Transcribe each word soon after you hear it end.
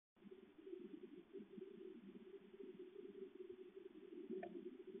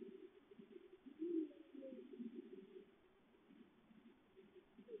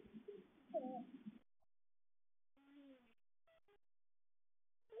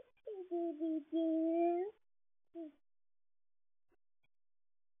Oh,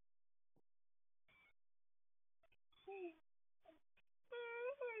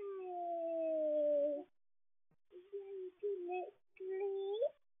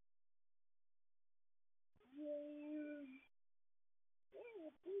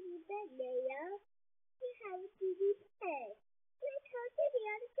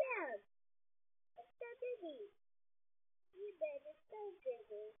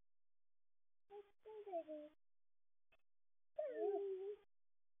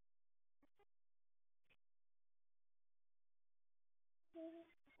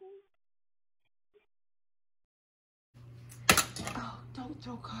 don't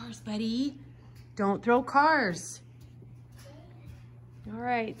throw cars, buddy. Don't throw cars. All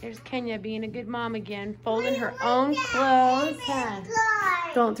right, there's Kenya being a good mom again, folding her own clothes.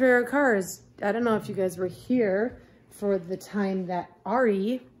 Don't throw your cars. I don't know if you guys were here for the time that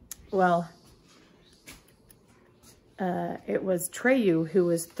Ari, well, it was Treyu who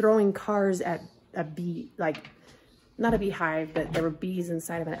was throwing cars at a bee, like, not a beehive, but there were bees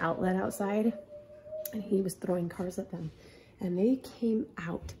inside of an outlet outside. And he was throwing cars at them. And they came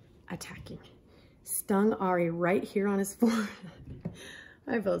out attacking. Stung Ari right here on his forehead.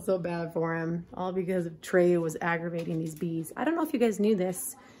 I felt so bad for him, all because of Trey was aggravating these bees. I don't know if you guys knew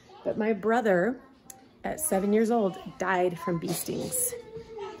this, but my brother at 7 years old died from bee stings.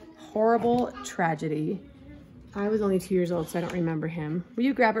 Horrible tragedy. I was only 2 years old, so I don't remember him. Will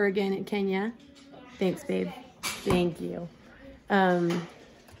you grab her again, Kenya? Thanks, babe. Thank you.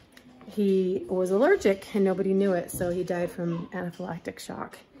 He was allergic and nobody knew it, so he died from anaphylactic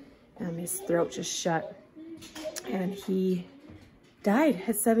shock. His throat just shut, and he died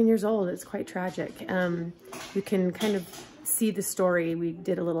at 7 years old. It's quite tragic. You can kind of see the story. We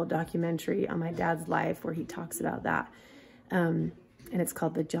did a little documentary on my dad's life where he talks about that, and it's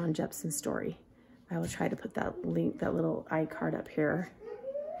called The John Jepson Story. I will try to put that link, that little iCard up here,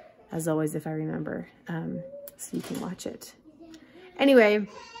 as always, if I remember, so you can watch it. Anyway,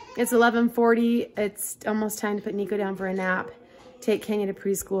 it's 11:40. It's almost time to put Nico down for a nap, take Kenya to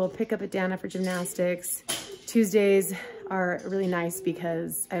preschool, pick up Adana for gymnastics. Tuesdays are really nice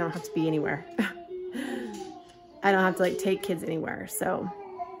because I don't have to be anywhere. I don't have to like take kids anywhere, so,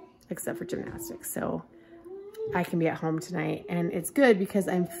 except for gymnastics. So I can be at home tonight, and it's good because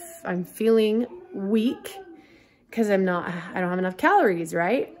I'm feeling weak because I don't have enough calories,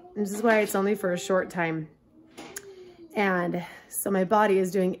 right? And this is why it's only for a short time. And so my body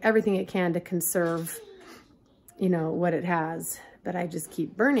is doing everything it can to conserve, you know, what it has, but I just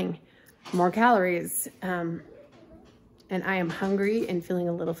keep burning more calories. And I am hungry and feeling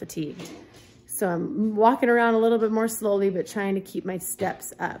a little fatigued. So I'm walking around a little bit more slowly, but trying to keep my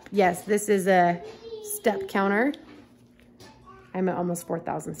steps up. Yes, this is a step counter. I'm at almost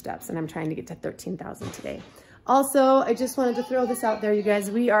 4,000 steps, and I'm trying to get to 13,000 today. Also, I just wanted to throw this out there, you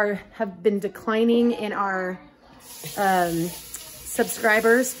guys. We have been declining in our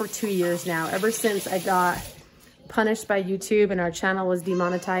subscribers for 2 years now. Ever since I got punished by YouTube and our channel was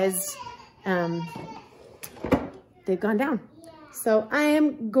demonetized, they've gone down. So I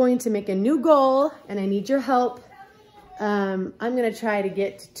am going to make a new goal, and I need your help. I'm gonna try to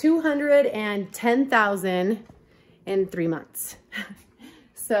get to 210,000 in 3 months.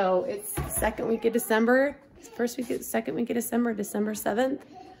 So it's the second week of December, second week of December, December 7th.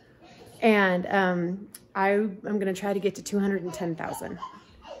 And I'm gonna try to get to 210,000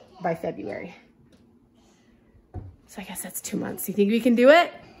 by February. So I guess that's 2 months. You think we can do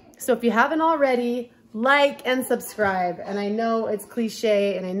it? So if you haven't already, like and subscribe. And I know it's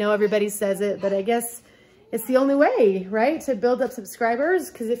cliche and I know everybody says it, but I guess it's the only way, right? To build up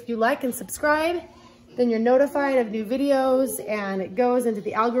subscribers, because if you like and subscribe, then you're notified of new videos and it goes into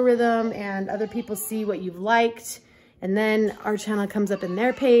the algorithm and other people see what you've liked. And then our channel comes up in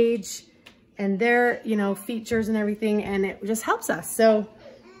their page and their, you know, features and everything, and it just helps us. So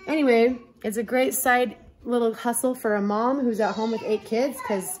anyway, it's a great side little hustle for a mom who's at home with 8 kids,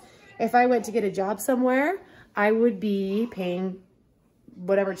 because if I went to get a job somewhere, I would be paying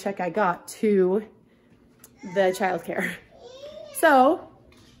whatever check I got to the childcare. So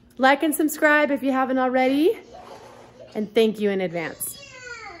like and subscribe if you haven't already, and thank you in advance. She's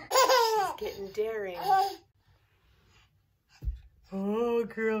getting daring. Oh,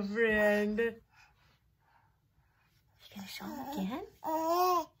 girlfriend. You gonna show him again?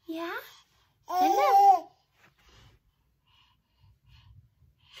 Yeah? Hello.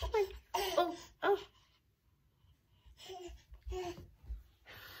 Come on. Oh, oh.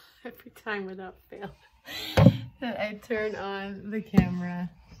 Every time without fail that I turn on the camera.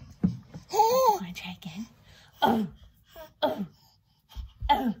 Want to try again? Oh, oh,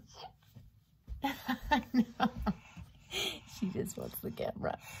 oh. just wants the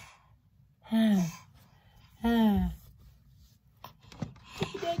camera.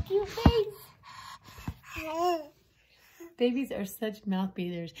 That cute face. Babies are such mouth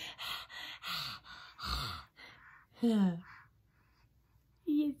breathers. Yes,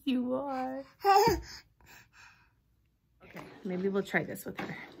 you are. Okay, maybe we'll try this with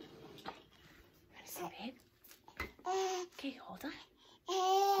her. See, babe? Okay, hold on.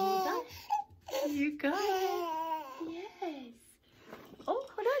 Hold on. You got it. Yes. Oh,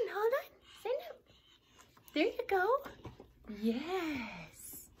 hold on. Stand up. There you go.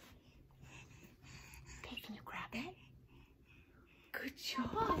 Yes. Okay, can you grab it? Good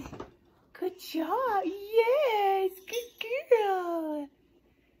job. Good job. Yes. Good girl.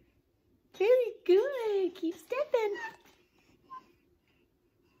 Very good. Keep stepping.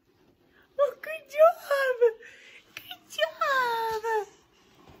 Oh, good job. Good job.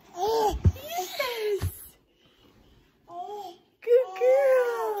 Oh, yes. Good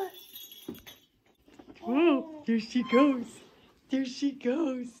girl. Oh, there she goes. There she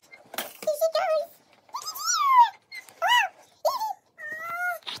goes.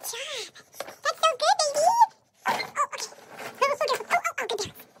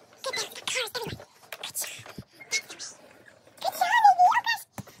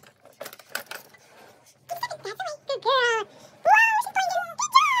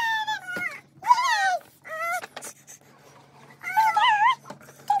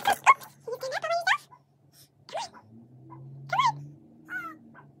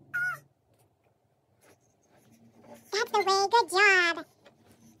 Good job.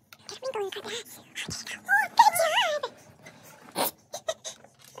 Let's get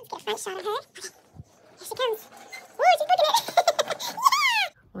a front shot of her. Here she comes. Woo, she's looking at it.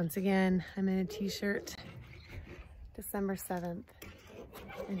 Once again, I'm in a t-shirt. December 7th.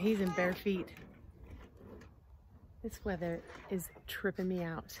 And he's in bare feet. This weather is tripping me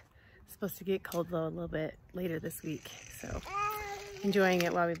out. It's supposed to get cold though a little bit later this week. So enjoying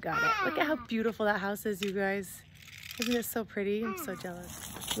it while we've got it. Look at how beautiful that house is, you guys. Isn't it so pretty? I'm so jealous.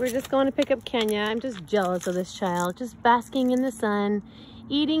 We're just going to pick up Kenya. I'm just jealous of this child. Just basking in the sun,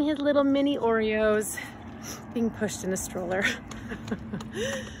 eating his little mini Oreos, being pushed in a stroller.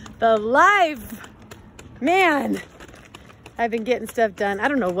 The life! Man! I've been getting stuff done. I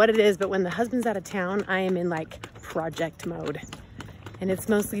don't know what it is, but when the husband's out of town, I am in like project mode. And it's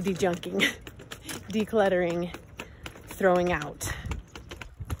mostly de-junking, decluttering, throwing out.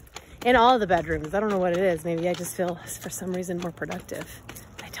 In all the bedrooms. I don't know what it is. Maybe I just feel, for some reason, more productive.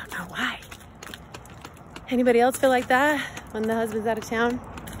 I don't know why. Anybody else feel like that when the husband's out of town?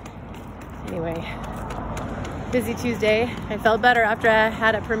 Anyway, busy Tuesday. I felt better after I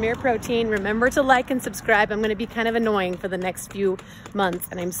had a Premier Protein. Remember to like and subscribe. I'm going to be kind of annoying for the next few months,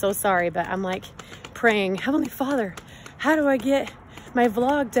 and I'm so sorry, but I'm like praying, Heavenly Father, how do I get my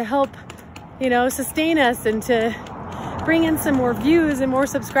vlog to help, you know, sustain us and to bring in some more views and more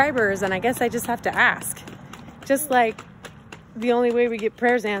subscribers? And I guess I just have to ask. Just like the only way we get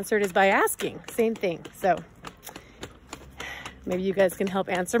prayers answered is by asking. Same thing. So maybe you guys can help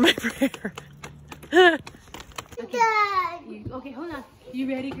answer my prayer. Okay, hold on. You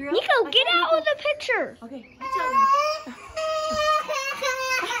ready, girl? Nico, get out of the picture. Okay,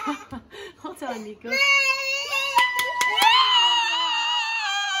 hold on, Nico.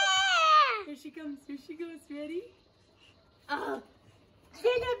 Here she comes. Here she goes. Ready? Stand up,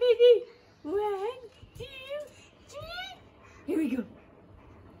 baby. 1, 2, 3. Here we go.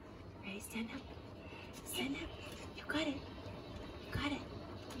 Ready? Stand up. Stand up. You got it. You got it.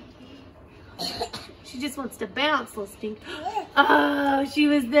 She just wants to bounce, little stink. Oh, she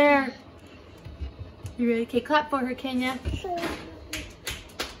was there. You ready? Okay, clap for her, Kenya. Yay!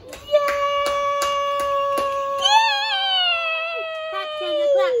 Clap, Kenya,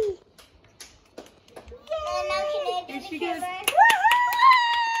 clap. Here she goes.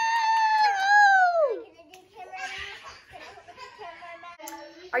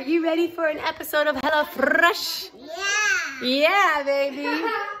 Are you ready for an episode of Hello Fresh? Yeah. Yeah, baby.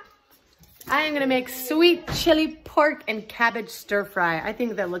 I am gonna make sweet chili pork and cabbage stir fry. I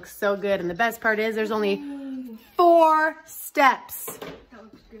think that looks so good, and the best part is there's only 4 steps. That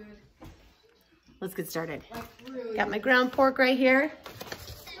looks good. Let's get started. Really Got my ground pork right here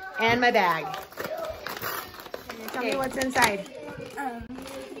and my bag. Tell me what's inside.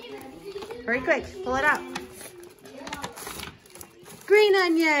 Very quick, pull it out. Green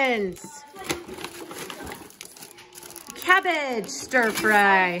onions. Cabbage stir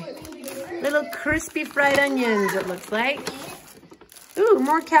fry. Little crispy fried onions, it looks like. Ooh,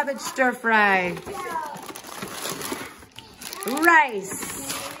 more cabbage stir fry. Rice.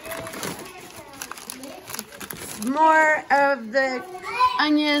 more of the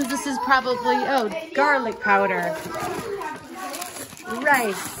onions. This is probably, oh, garlic powder.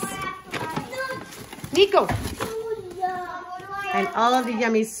 Rice. Nico. And all of the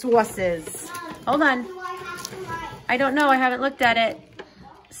yummy sauces. Hold on. I don't know, I haven't looked at it.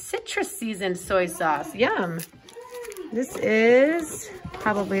 Citrus seasoned soy sauce, yum. This is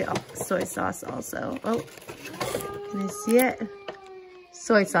probably soy sauce also. Oh, can I see it?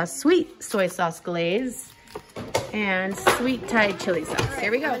 Soy sauce, sweet soy sauce glaze, and sweet Thai chili sauce.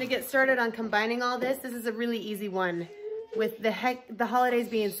 Here we go. I'm gonna get started on combining all this. This is a really easy one. With the holidays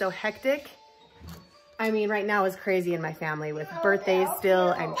being so hectic, I mean, right now is crazy in my family with birthdays still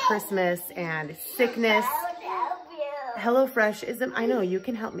and Christmas and sickness. HelloFresh is, I know, you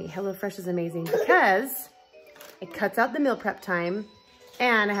can help me. HelloFresh is amazing because it cuts out the meal prep time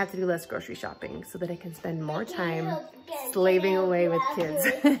and I have to do less grocery shopping so that I can spend more time slaving away with kids.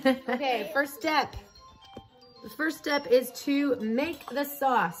 Okay, first step. The first step is to make the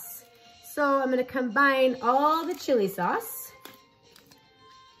sauce. So I'm gonna combine all the chili sauce,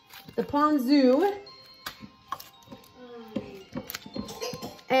 the ponzu,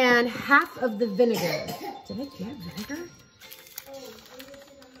 and half of the vinegar. Did I get vinegar?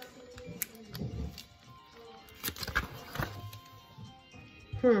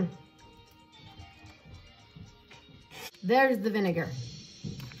 There's the vinegar.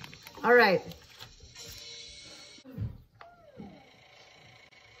 All right.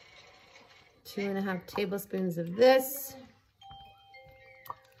 Two and a half tablespoons of this.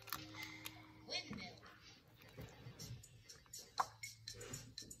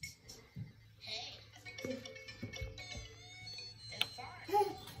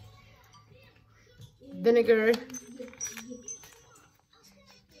 Vinegar.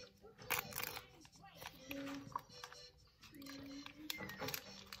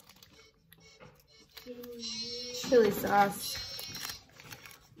 Chili sauce.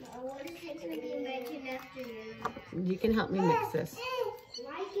 You can help me mix this.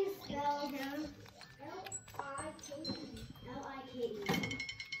 Like is spelled L-I-K-E.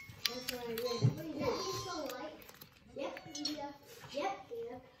 That's what I read. What is that? So like? Yep. Yep.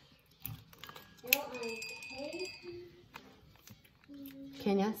 L-I-K-E.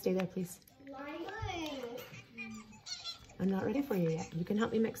 Kenya, stay there, please. I'm not ready for you yet. You can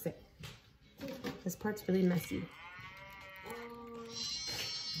help me mix it. This part's really messy.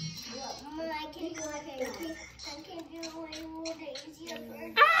 I can do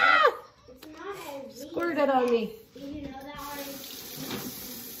it. Ah! It's not as easy. Squirt it on me. Did you know that it's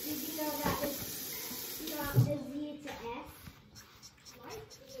not as Z to S? What?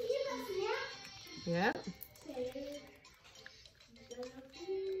 Yeah.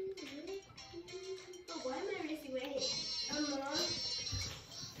 Why am I missing weight?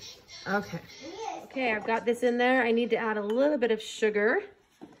 Okay. Okay, I've got this in there. I need to add a little bit of sugar.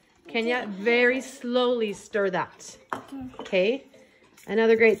 Kenya, very slowly stir that. Okay.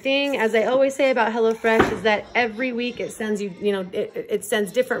 Another great thing, as I always say about HelloFresh, is that every week it sends you, it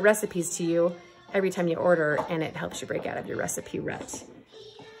sends different recipes to you every time you order, and it helps you break out of your recipe rut,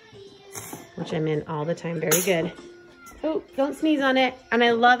 which I'm in all the time. Very good. Oh, don't sneeze on it. And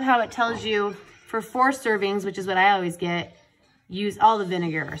I love how it tells you for 4 servings, which is what I always get, use all the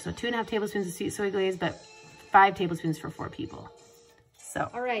vinegar. So 2.5 tablespoons of sweet soy glaze, but 5 tablespoons for 4 people. So,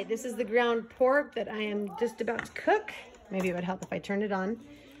 all right, this is the ground pork that I am just about to cook. Maybe it would help if I turned it on.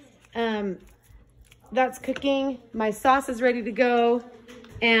 That's cooking. My sauce is ready to go.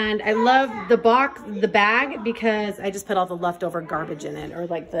 And I love the bag, because I just put all the leftover garbage in it, or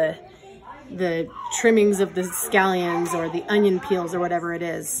like the trimmings of the scallions or the onion peels or whatever it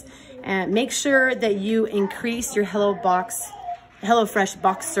is. And make sure that you increase your HelloFresh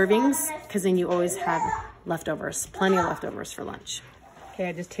box servings, because then you always have leftovers, plenty of leftovers for lunch. Okay,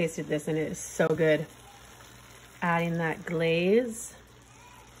 I just tasted this and it is so good. Adding that glaze.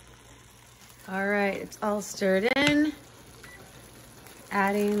 All right, it's all stirred in.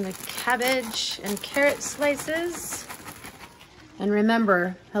 Adding the cabbage and carrot slices. And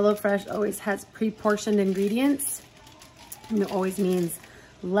remember, HelloFresh always has pre-portioned ingredients. And it always means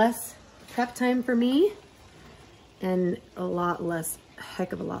less prep time for me and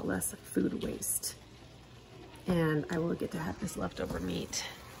heck of a lot less food waste. And I will get to have this leftover meat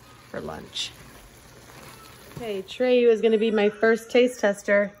for lunch. Okay, Trey is gonna be my first taste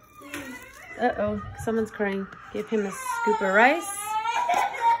tester. Uh-oh, someone's crying. Give him a scoop of rice.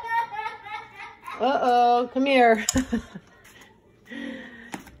 Uh-oh, come here.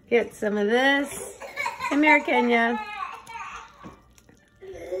 Get some of this. Come here, Kenya.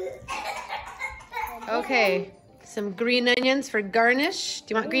 Okay, Some green onions for garnish. Do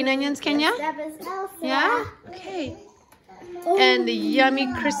you want green onions, Kenya? Yeah? Okay. And the yummy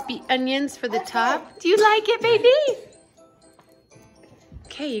crispy onions for the top. Do you like it, baby?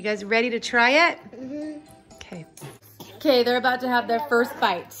 Okay, you guys ready to try it? Okay. Okay, they're about to have their first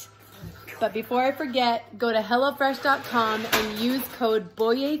bite. But before I forget, go to HelloFresh.com and use code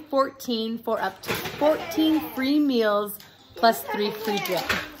BOYE14 for up to 14 free meals plus 3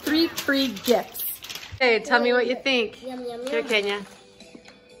 free gifts. Hey, tell me what you think. Here, Kenya.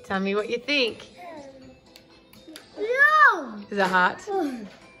 Tell me what you think. Is it hot?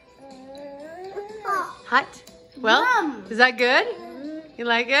 Hot? Well, is that good? You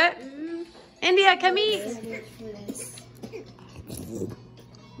like it? India, come eat.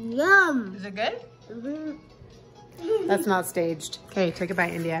 Yum. Is it good? That's not staged. Okay, take a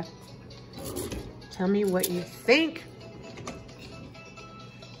bite, India. Tell me what you think.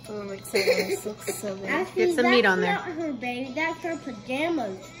 Oh, my goodness, looks so good. Actually, get some meat on there. That's not her baby. That's her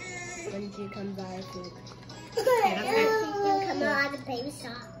pajamas when she comes out of food. Okay, that's good. She's come out of the baby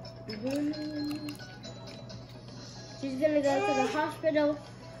shop. She's gonna go to the hospital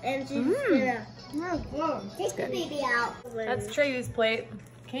and she's gonna take the baby out. That's Trey's plate.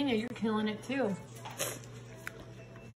 Kenya, you're killing it too.